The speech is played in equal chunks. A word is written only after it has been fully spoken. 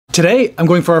Today, I'm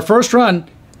going for our first run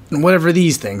in whatever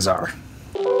these things are.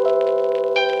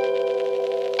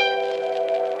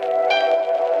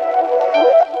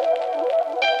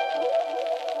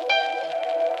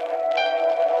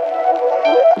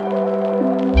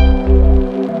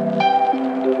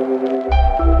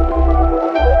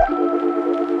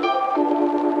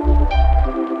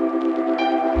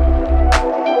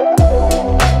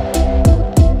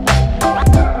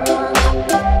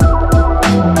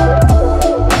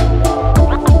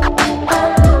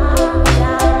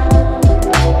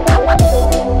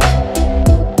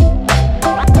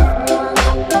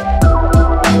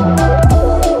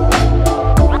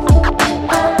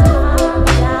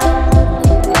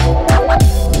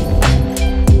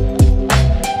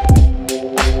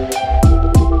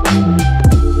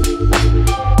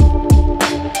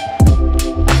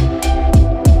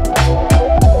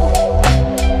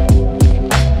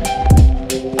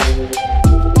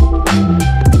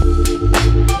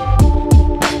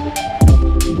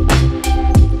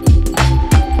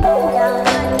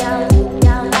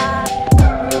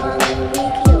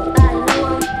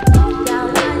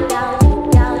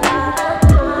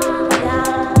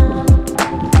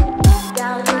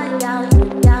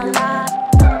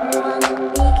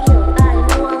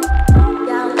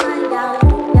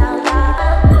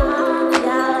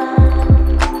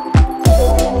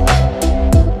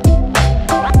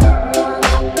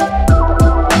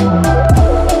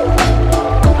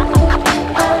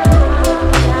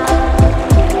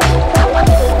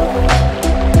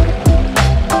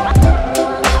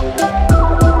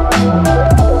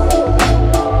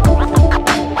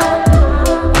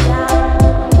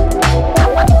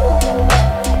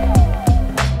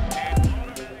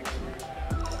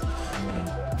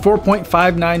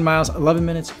 .59 miles, 11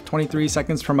 minutes, 23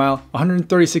 seconds per mile,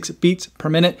 136 beats per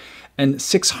minute, and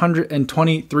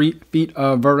 623 feet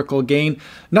of vertical gain.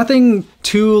 Nothing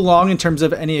too long in terms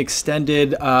of any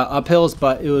extended uphills,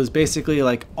 but it was basically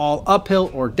like all uphill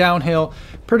or downhill,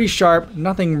 pretty sharp,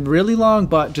 nothing really long,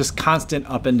 but just constant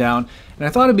up and down. And I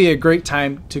thought it'd be a great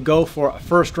time to go for a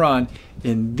first run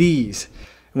in these.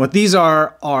 And what these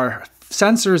are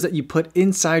sensors that you put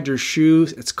inside your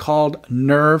shoes. It's called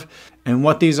Nurvv. And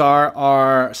what these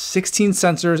are 16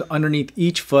 sensors underneath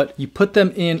each foot. You put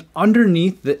them in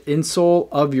underneath the insole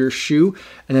of your shoe,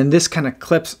 and then this kind of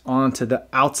clips onto the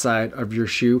outside of your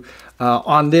shoe.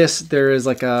 On this, there is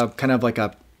like a kind of like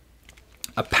a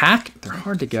pack. They're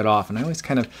hard to get off, and I always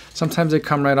sometimes they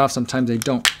come right off, sometimes they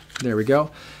don't. There we go.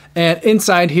 And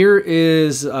inside here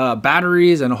is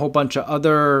batteries and a whole bunch of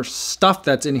other stuff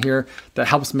that's in here that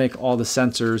helps make all the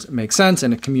sensors make sense,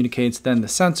 and it communicates then the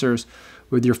sensors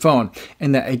with your phone.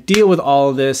 And the idea with all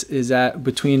of this is that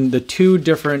between the two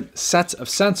different sets of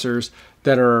sensors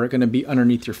that are going to be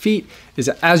underneath your feet is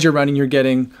that as you're running, you're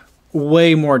getting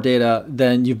way more data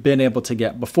than you've been able to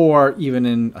get before, even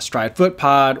in a Stryd foot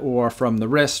pod or from the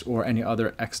wrist or any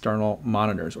other external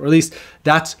monitors, or at least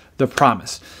that's the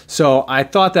promise. So I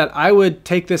thought that I would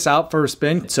take this out for a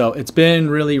spin. So it's been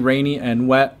really rainy and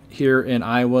wet here in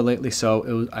Iowa lately.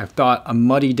 So I thought a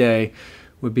muddy day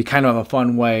would be kind of a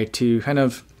fun way to kind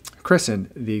of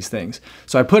christen these things.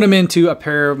 So I put them into a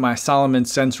pair of my Salomon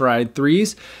Sensoride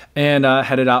 3s and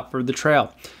headed out for the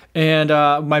trail. And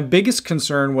my biggest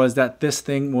concern was that this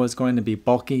thing was going to be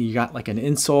bulky. You got like an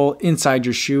insole inside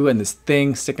your shoe and this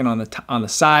thing sticking on the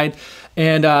side.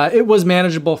 And it was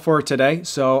manageable for today.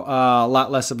 So a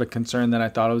lot less of a concern than I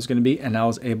thought it was going to be. And I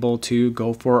was able to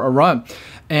go for a run.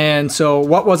 And so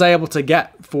what was I able to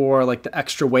get for like the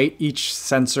extra weight? Each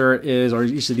sensor is, or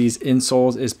each of these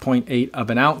insoles is 0.8 of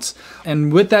an ounce.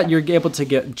 And with that, you're able to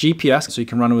get GPS. So you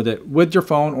can run with it with your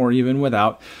phone or even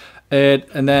without.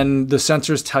 And then the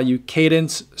sensors tell you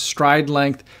cadence, stride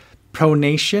length,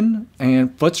 pronation,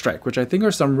 and foot strike, which I think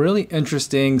are some really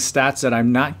interesting stats that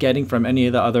I'm not getting from any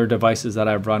of the other devices that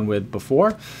I've run with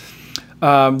before.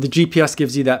 The GPS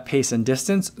gives you that pace and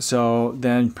distance. So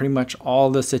then pretty much all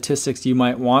the statistics you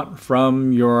might want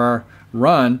from your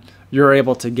run, you're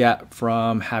able to get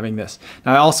from having this.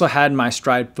 Now I also had my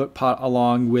Stryd foot pod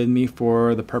along with me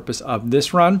for the purpose of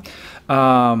this run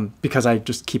because I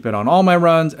just keep it on all my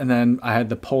runs, and then I had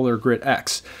the Polar Grit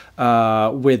X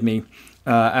with me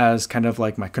as kind of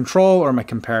like my control or my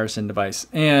comparison device.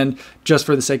 And just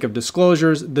for the sake of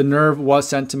disclosures, the Nurvv was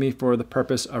sent to me for the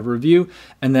purpose of review,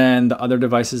 and then the other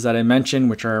devices that I mentioned,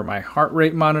 which are my heart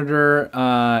rate monitor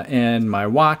and my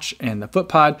watch and the foot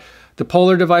pod. The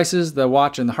Polar devices, the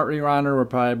watch and the heart rate monitor, were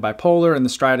provided by Polar, and the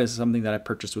Stryd is something that I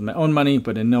purchased with my own money.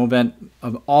 But in no event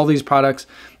of all these products,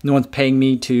 no one's paying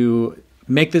me to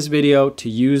make this video to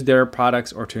use their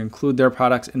products or to include their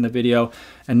products in the video,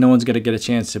 and no one's gonna get a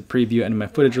chance to preview any of my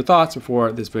footage or thoughts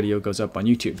before this video goes up on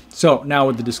YouTube. So now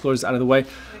with the disclosures out of the way,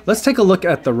 let's take a look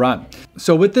at the run.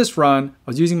 So with this run, I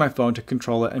was using my phone to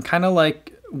control it, and kind of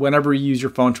like whenever you use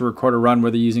your phone to record a run,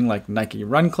 whether using like Nike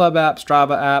Run Club app,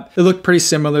 Strava app, it looked pretty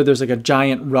similar. There's like a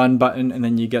giant run button, and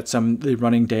then you get some of the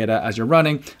running data as you're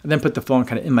running, and then put the phone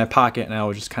kind of in my pocket, and I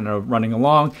was just kind of running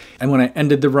along. And when I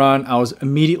ended the run, I was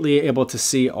immediately able to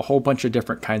see a whole bunch of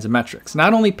different kinds of metrics,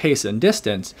 not only pace and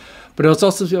distance, but I was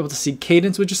also able to see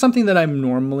cadence, which is something that I'm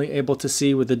normally able to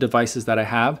see with the devices that I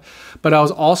have. But I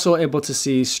was also able to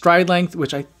see stride length,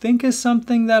 which I think is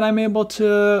something that I'm able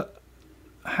to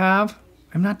have.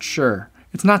 I'm not sure.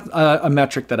 It's not a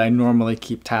metric that I normally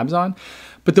keep tabs on.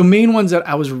 But the main ones that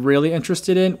I was really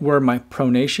interested in were my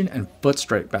pronation and foot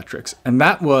strike metrics. And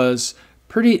that was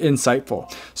pretty insightful.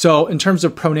 So in terms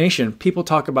of pronation, people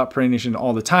talk about pronation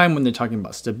all the time when they're talking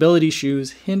about stability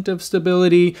shoes, hint of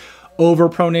stability, over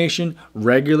pronation,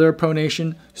 regular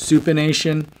pronation,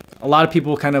 supination. A lot of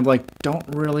people kind of like don't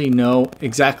really know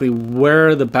exactly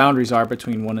where the boundaries are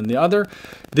between one and the other.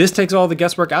 This takes all the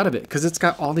guesswork out of it because it's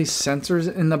got all these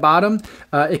sensors in the bottom.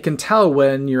 It can tell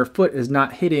when your foot is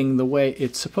not hitting the way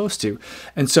it's supposed to.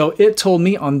 And so it told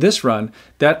me on this run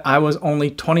that I was only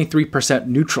 23%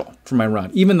 neutral for my run,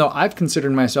 even though I've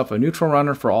considered myself a neutral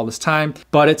runner for all this time.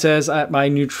 But it says that my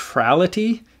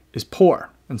neutrality is poor.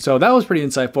 And so that was pretty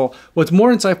insightful. What's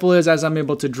more insightful is, as I'm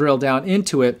able to drill down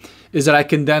into it, is that I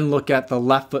can then look at the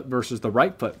left foot versus the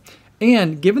right foot.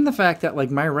 And given the fact that like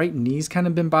my right knee's kind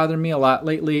of been bothering me a lot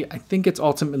lately, I think it's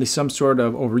ultimately some sort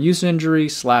of overuse injury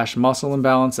 / muscle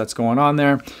imbalance that's going on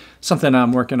there. Something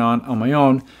I'm working on my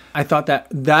own. I thought that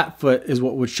that foot is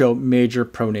what would show major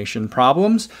pronation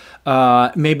problems.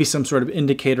 Maybe some sort of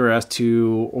indicator as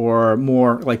to, or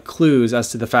more like clues as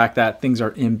to the fact that things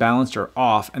are imbalanced or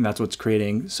off, and that's what's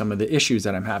creating some of the issues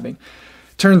that I'm having.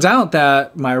 Turns out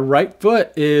that my right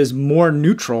foot is more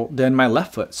neutral than my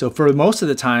left foot. So for most of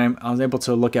the time, I was able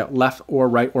to look at left or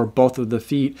right or both of the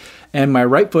feet, and my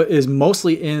right foot is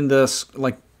mostly in this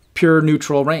like pure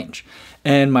neutral range.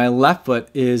 And my left foot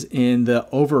is in the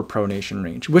over pronation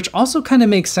range, which also kind of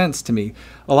makes sense to me.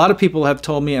 A lot of people have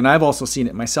told me, and I've also seen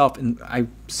it myself, and I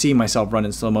see myself run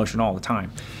in slow motion all the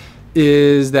time,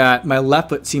 is that my left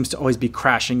foot seems to always be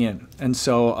crashing in. And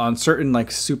so on certain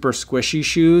like super squishy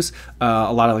shoes,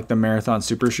 a lot of like the marathon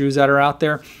super shoes that are out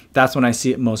there, that's when I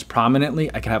see it most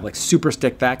prominently. I can have like super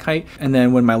stick that height. And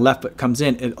then when my left foot comes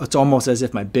in, it's almost as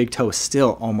if my big toe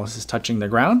still almost is touching the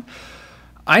ground.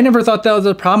 I never thought that was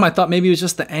a problem. I thought maybe it was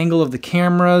just the angle of the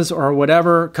cameras or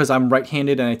whatever, because I'm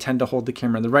right-handed and I tend to hold the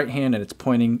camera in the right hand and it's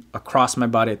pointing across my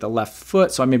body at the left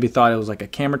foot. So I maybe thought it was like a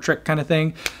camera trick kind of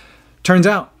thing. Turns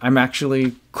out I'm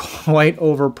actually quite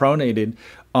overpronated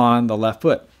on the left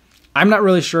foot. I'm not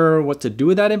really sure what to do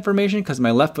with that information because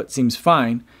my left foot seems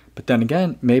fine. But then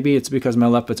again, maybe it's because my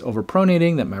left foot's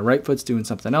overpronating that my right foot's doing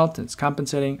something else and it's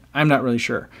compensating. I'm not really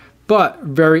sure, but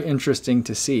very interesting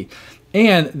to see.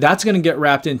 And that's going to get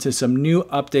wrapped into some new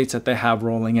updates that they have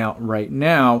rolling out right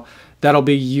now. That'll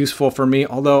be useful for me,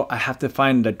 although I have to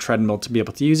find a treadmill to be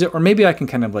able to use it, or maybe I can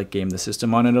kind of like game the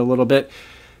system on it a little bit.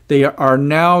 They are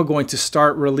now going to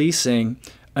start releasing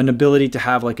an ability to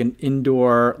have like an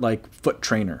indoor like foot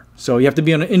trainer. So you have to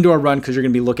be on an indoor run because you're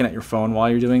going to be looking at your phone while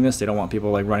you're doing this. They don't want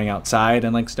people like running outside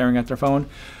and like staring at their phone.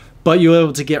 But you're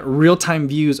able to get real-time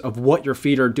views of what your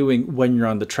feet are doing when you're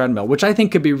on the treadmill, which I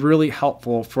think could be really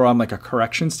helpful from like a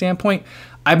correction standpoint.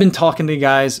 I've been talking to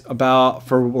guys about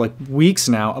for like weeks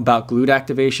now about glute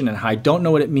activation and how I don't know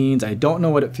what it means. I don't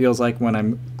know what it feels like when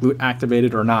I'm glute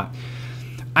activated or not.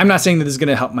 I'm not saying that this is going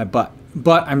to help my butt,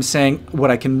 but I'm saying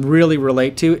what I can really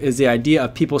relate to is the idea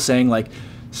of people saying like,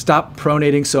 stop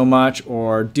pronating so much,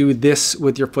 or do this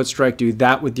with your foot strike, do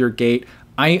that with your gait.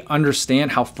 I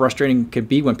understand how frustrating it can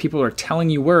be when people are telling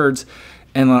you words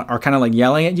and are kind of like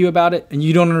yelling at you about it, and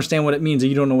you don't understand what it means and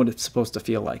you don't know what it's supposed to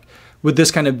feel like. With this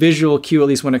kind of visual cue, at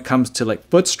least when it comes to like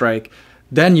foot strike,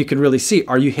 then you can really see,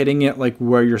 are you hitting it like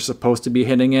where you're supposed to be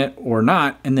hitting it or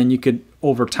not? And then you could,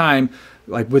 over time,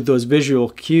 like with those visual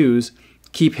cues,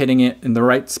 keep hitting it in the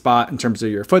right spot in terms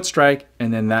of your foot strike,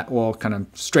 and then that will kind of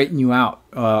straighten you out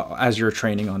as you're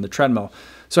training on the treadmill.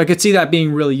 So I could see that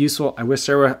being really useful. I wish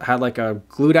Sarah had like a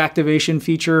glute activation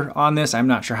feature on this. I'm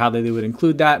not sure how they would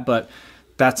include that, but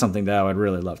that's something that I would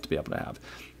really love to be able to have.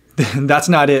 That's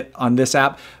not it on this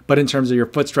app, but in terms of your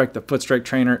foot strike, the foot strike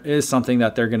trainer is something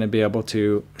that they're going to be able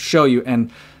to show you. And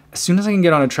as soon as I can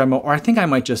get on a treadmill, or I think I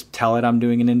might just tell it I'm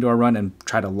doing an indoor run and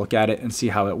try to look at it and see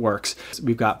how it works. So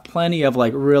we've got plenty of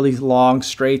like really long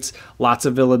straights, lots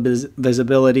of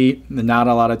visibility, not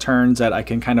a lot of turns that I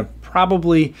can kind of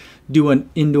probably do an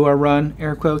indoor run,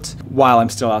 air quotes, while I'm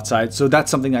still outside. So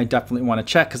that's something I definitely want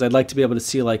to check, because I'd like to be able to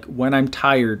see, like, when I'm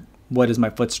tired, what is my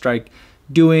foot strike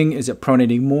doing? Is it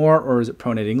pronating more or is it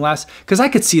pronating less? Because I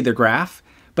could see the graph,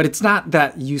 but it's not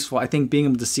that useful. I think being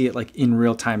able to see it like in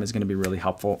real time is going to be really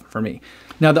helpful for me.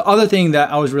 Now, the other thing that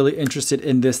I was really interested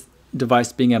in this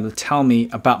device being able to tell me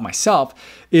about myself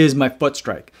is my foot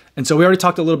strike. And so we already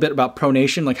talked a little bit about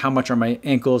pronation, like how much are my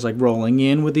ankles like rolling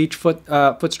in with each foot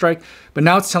strike. But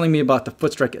now it's telling me about the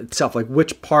foot strike itself, like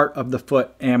which part of the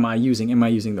foot am I using? Am I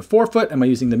using the forefoot? Am I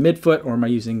using the midfoot? Or am I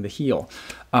using the heel?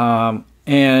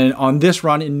 And on this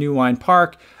run in New Wine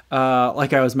Park,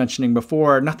 like I was mentioning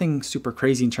before, nothing super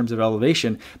crazy in terms of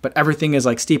elevation, but everything is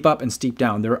like steep up and steep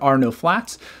down. There are no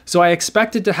flats. So I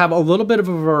expected to have a little bit of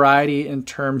a variety in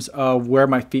terms of where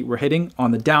my feet were hitting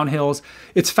on the downhills.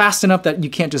 It's fast enough that you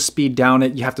can't just speed down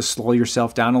it. You have to slow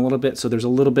yourself down a little bit. So there's a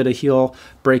little bit of heel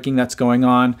braking that's going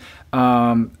on.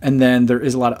 And then there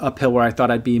is a lot of uphill where I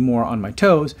thought I'd be more on my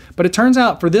toes. But it turns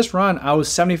out for this run, I was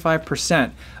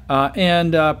 75%.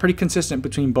 And pretty consistent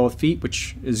between both feet,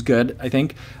 which is good, I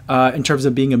think, in terms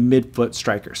of being a midfoot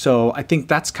striker. So I think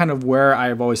that's kind of where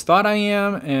I've always thought I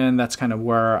am, and that's kind of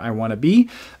where I want to be.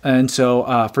 And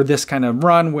so for this kind of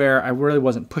run where I really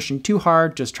wasn't pushing too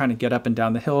hard, just trying to get up and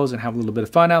down the hills and have a little bit of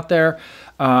fun out there,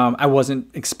 I wasn't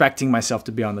expecting myself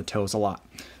to be on the toes a lot.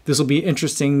 This will be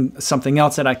interesting, something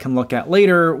else that I can look at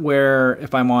later, where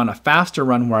if I'm on a faster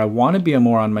run where I want to be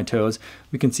more on my toes,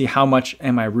 we can see how much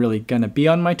am I really going to be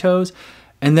on my toes,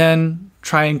 and then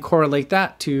try and correlate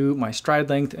that to my stride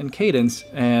length and cadence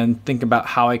and think about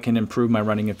how I can improve my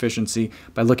running efficiency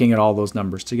by looking at all those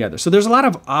numbers together. So there's a lot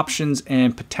of options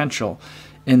and potential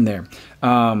in there.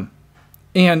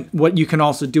 And what you can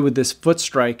also do with this foot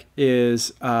strike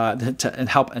is to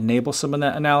help enable some of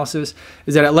that analysis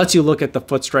is that it lets you look at the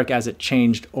foot strike as it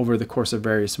changed over the course of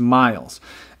various miles.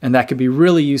 And that could be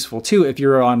really useful too if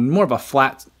you're on more of a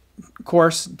flat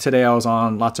course. Today I was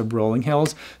on lots of rolling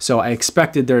hills, so I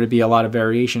expected there to be a lot of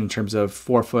variation in terms of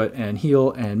forefoot and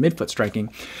heel and midfoot striking.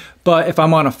 But if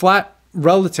I'm on a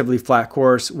relatively flat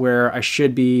course where I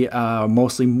should be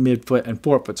mostly midfoot and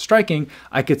forefoot striking,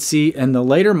 I could see in the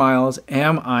later miles,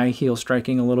 am I heel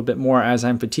striking a little bit more as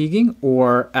I'm fatiguing,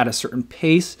 or at a certain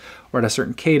pace or at a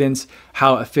certain cadence,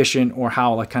 how efficient or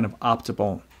how like kind of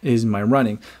optimal is my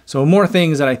running. So more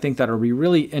things that I think that will be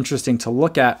really interesting to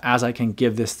look at as I can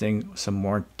give this thing some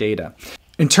more data.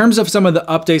 In terms of some of the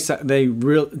updates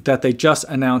that they just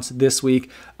announced this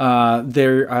week,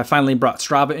 they finally brought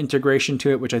Strava integration to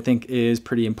it, which I think is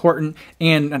pretty important.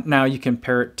 And now you can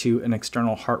pair it to an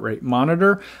external heart rate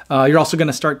monitor. You're also going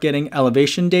to start getting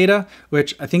elevation data,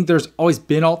 which I think there's always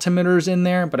been altimeters in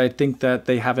there, but I think that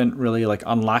they haven't really like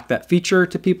unlocked that feature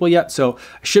to people yet. So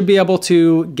I should be able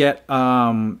to get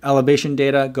elevation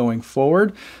data going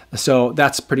forward. So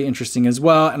that's pretty interesting as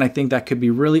well. And I think that could be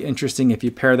really interesting if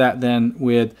you pair that then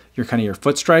with your kind of your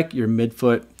foot strike, your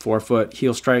midfoot, forefoot,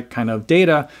 heel strike kind of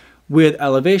data with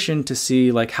elevation to see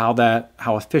like how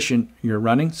efficient you're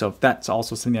running. So that's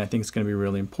also something I think is going to be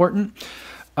really important.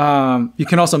 You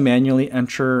can also manually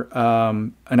enter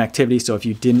an activity. So if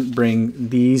you didn't bring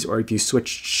these, or if you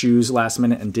switched shoes last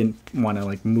minute and didn't want to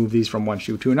like move these from one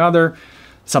shoe to another,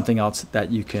 something else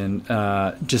that you can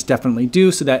just definitely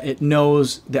do so that it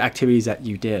knows the activities that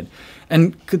you did.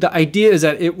 And the idea is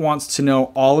that it wants to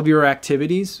know all of your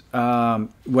activities,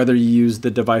 whether you use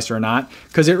the device or not,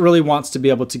 because it really wants to be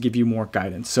able to give you more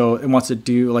guidance. So it wants to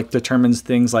do like determines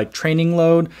things like training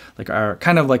load, like are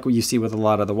kind of like what you see with a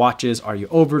lot of the watches. Are you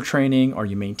overtraining? Are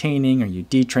you maintaining? Are you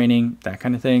detraining? That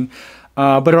kind of thing.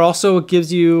 But it also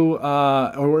gives you,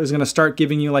 or is going to start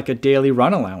giving you like a daily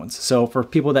run allowance. So for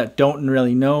people that don't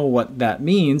really know what that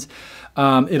means,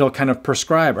 it'll kind of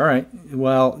prescribe, all right,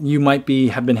 well, you might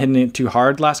have been hitting it too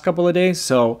hard last couple of days.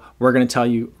 So we're going to tell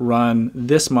you run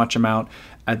this much amount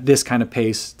at this kind of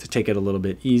pace to take it a little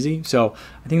bit easy. So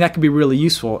I think that could be really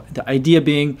useful. The idea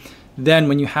being then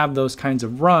when you have those kinds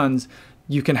of runs,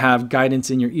 you can have guidance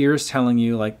in your ears telling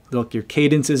you like, look, your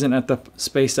cadence isn't at the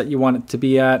space that you want it to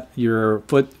be at. Your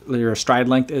stride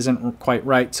length isn't quite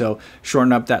right. So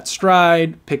shorten up that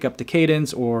stride, pick up the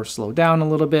cadence, or slow down a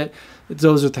little bit.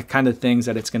 Those are the kind of things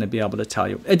that it's going to be able to tell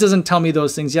you. It doesn't tell me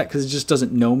those things yet because it just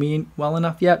doesn't know me well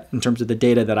enough yet in terms of the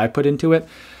data that I put into it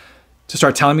to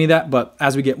start telling me that. But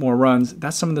as we get more runs,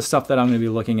 that's some of the stuff that I'm going to be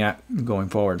looking at going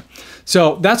forward.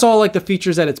 So that's all like the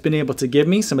features that it's been able to give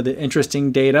me, some of the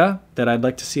interesting data that I'd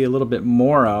like to see a little bit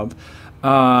more of,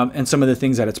 and some of the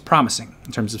things that it's promising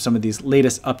in terms of some of these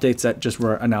latest updates that just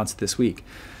were announced this week.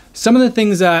 Some of the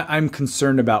things that I'm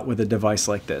concerned about with a device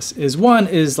like this is, one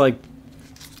is like,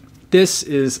 this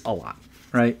is a lot.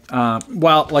 right?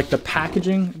 While like the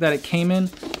packaging that it came in,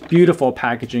 beautiful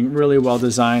packaging, really well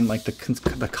designed, like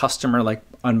the customer like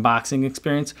unboxing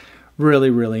experience,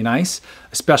 really nice,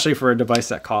 especially for a device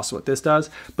that costs what this does.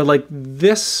 But like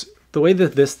this, the way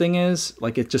that this thing is,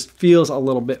 like it just feels a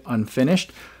little bit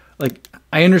unfinished. Like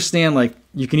I understand like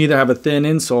you can either have a thin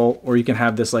insole or you can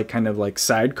have this like kind of like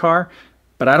sidecar,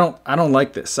 but I don't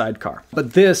like this sidecar.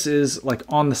 But this is like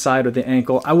on the side of the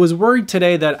ankle. I was worried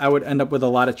today that I would end up with a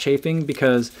lot of chafing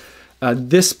because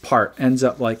this part ends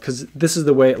up like, cause this is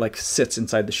the way it like sits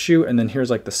inside the shoe. And then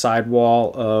here's like the side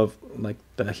wall of like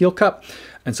the heel cup.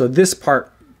 And so this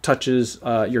part touches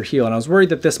your heel. And I was worried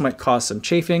that this might cause some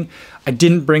chafing. I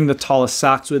didn't bring the tallest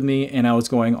socks with me and I was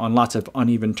going on lots of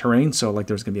uneven terrain. So like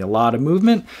there's gonna be a lot of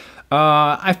movement.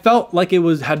 I felt like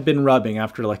it had been rubbing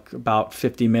after like about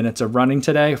 50 minutes of running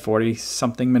today, 40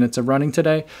 something minutes of running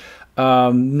today.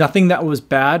 Nothing that was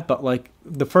bad, but like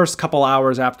the first couple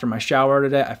hours after my shower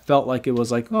today, I felt like it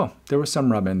was like, oh, there was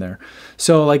some rub in there.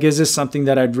 So like, is this something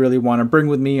that I'd really want to bring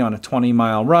with me on a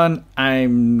 20-mile run?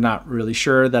 I'm not really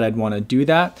sure that I'd want to do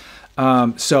that.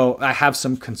 So I have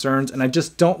some concerns and I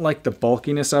just don't like the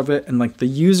bulkiness of it and like the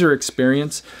user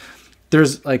experience.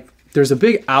 There's a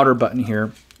big outer button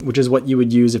here, which is what you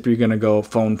would use if you're going to go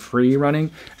phone free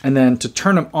running. And then to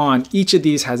turn them on, each of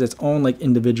these has its own like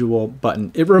individual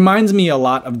button. It reminds me a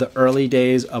lot of the early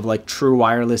days of like true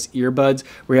wireless earbuds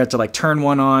where you had to like turn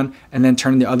one on and then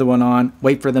turn the other one on,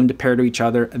 wait for them to pair to each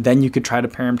other. And then you could try to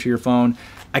pair them to your phone.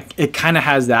 It kind of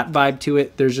has that vibe to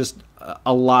it. There's just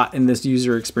a lot in this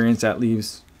user experience that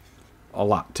leaves a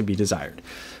lot to be desired.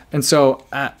 And so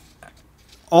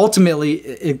ultimately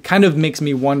it kind of makes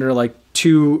me wonder like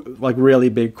two like really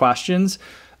big questions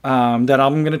that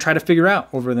I'm going to try to figure out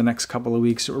over the next couple of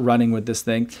weeks running with this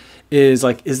thing is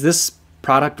like, is this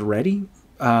product ready?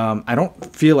 I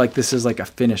don't feel like this is like a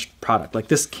finished product. Like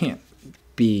this can't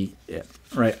be it,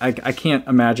 right? I can't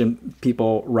imagine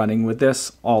people running with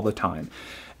this all the time.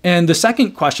 And the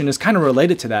second question is kind of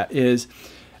related to that is,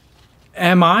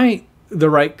 am I the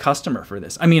right customer for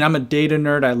this? I mean, I'm a data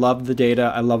nerd. I love the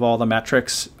data. I love all the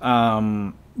metrics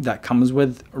that comes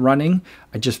with running.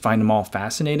 I just find them all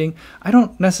fascinating. I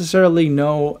don't necessarily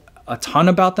know a ton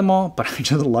about them all, but I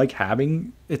just like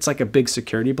having, it's like a big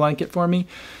security blanket for me.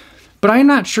 But I'm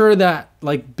not sure that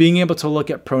like being able to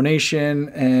look at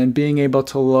pronation and being able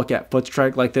to look at foot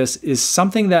strike like this is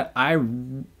something that I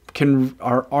can,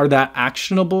 are that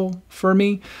actionable for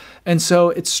me. And so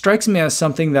it strikes me as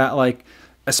something that like,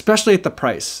 especially at the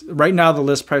price. Right now, the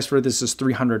list price for this is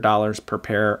 $300 per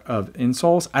pair of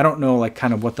insoles. I don't know like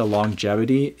kind of what the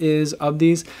longevity is of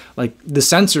these. Like the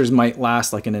sensors might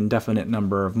last like an indefinite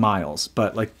number of miles,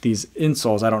 but like these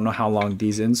insoles, I don't know how long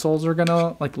these insoles are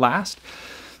gonna like last.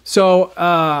 So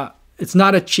it's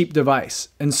not a cheap device.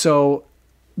 And so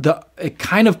it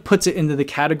kind of puts it into the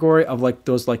category of like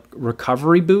those like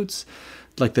recovery boots,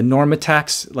 like the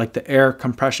Nurvv, like the air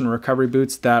compression recovery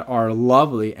boots that are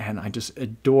lovely. And I just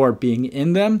adore being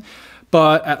in them.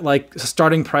 But at like a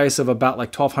starting price of about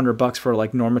like $1,200 for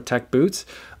like Nurvv boots,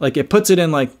 like it puts it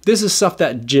in like, this is stuff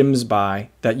that gyms buy,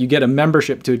 that you get a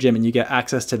membership to a gym and you get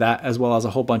access to that as well as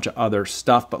a whole bunch of other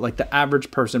stuff. But like the average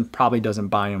person probably doesn't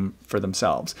buy them for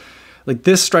themselves. Like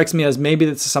this strikes me as maybe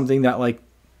this is something that like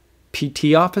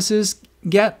PT offices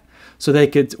get. So they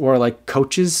could, or like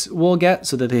coaches will get,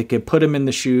 so that they could put them in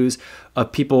the shoes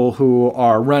of people who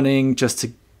are running just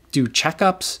to do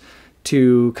checkups,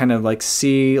 to kind of like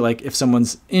see like if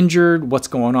someone's injured, what's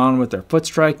going on with their foot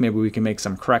strike. Maybe we can make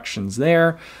some corrections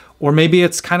there. Or maybe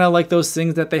it's kind of like those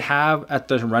things that they have at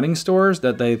the running stores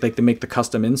that they make the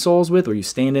custom insoles with, where you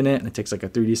stand in it and it takes like a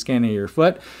 3D scan of your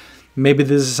foot. Maybe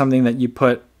this is something that you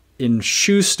put in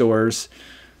shoe stores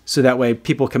so that way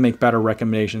people can make better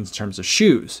recommendations in terms of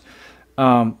shoes.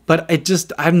 But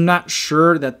I'm not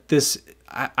sure that this,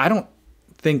 I don't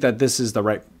think that this is the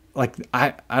right, like,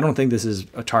 I don't think this is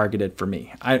targeted for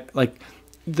me. I like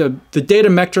the data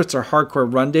metrics are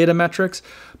hardcore run data metrics,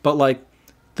 but like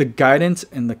the guidance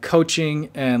and the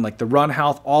coaching and like the run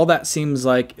health, all that seems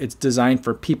like it's designed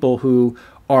for people who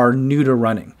are new to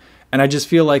running. And I just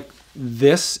feel like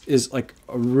this is like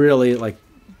a really like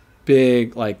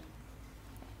big, like,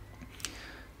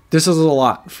 this is a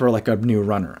lot for like a new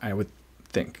runner, I would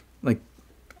think. Like,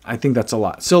 I think that's a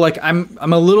lot. So like, I'm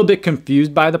a little bit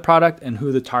confused by the product and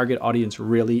who the target audience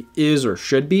really is or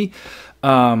should be.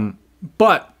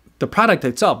 But the product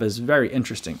itself is very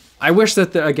interesting. I wish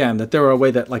that that there were a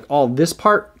way that like all this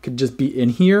part could just be in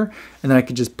here, and then I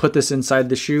could just put this inside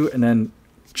the shoe and then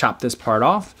chop this part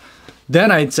off. Then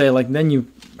I'd say like, then you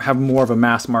have more of a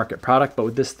mass market product. But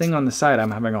with this thing on the side,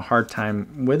 I'm having a hard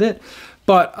time with it.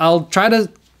 But I'll try to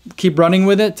keep running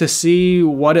with it to see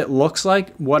what it looks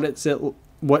like,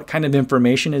 what kind of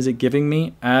information is it giving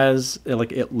me as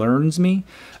it learns me,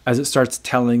 as it starts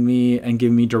telling me and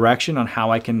giving me direction on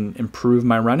how I can improve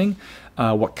my running,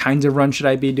 what kinds of run should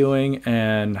I be doing,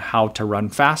 and how to run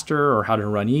faster or how to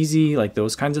run easy, like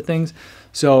those kinds of things.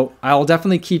 So I'll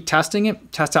definitely keep testing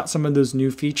it, test out some of those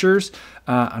new features.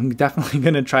 I'm definitely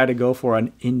going to try to go for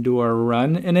an indoor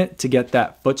run in it to get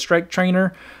that foot strike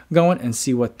trainer going and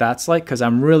see what that's like, because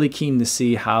I'm really keen to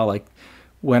see how, like,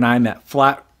 when I'm at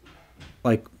flat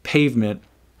pavement,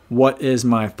 what is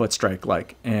my foot strike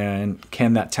like, and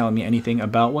can that tell me anything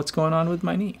about what's going on with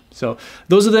my knee? So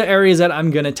those are the areas that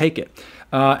I'm going to take it.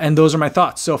 And those are my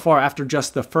thoughts so far after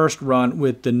just the first run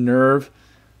with the Nurvv.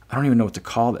 I don't even know what to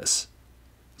call this.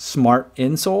 Smart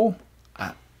insole?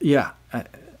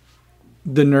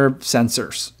 The Nurvv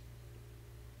sensors.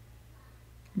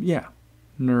 Yeah,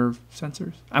 Nurvv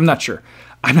sensors. I'm not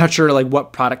sure like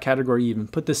what product category you even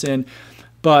put this in,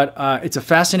 but it's a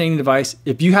fascinating device.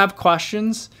 If you have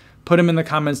questions, put them in the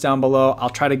comments down below. I'll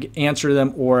try to answer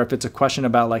them, or if it's a question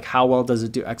about like how well does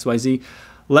it do XYZ,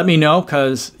 let me know,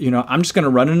 because I'm just going to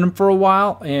run in them for a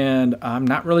while and I'm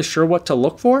not really sure what to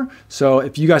look for. So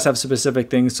if you guys have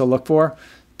specific things to look for,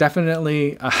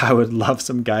 definitely I would love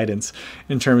some guidance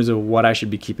in terms of what I should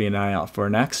be keeping an eye out for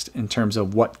next, in terms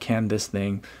of what can this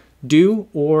thing do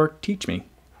or teach me.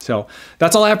 So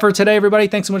that's all I have for today, everybody.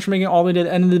 Thanks so much for making it all the way to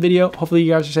the end of the video. Hopefully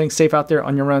you guys are staying safe out there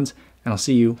on your runs, and I'll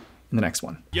see you in the next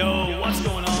one. Yo, what's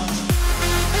going on?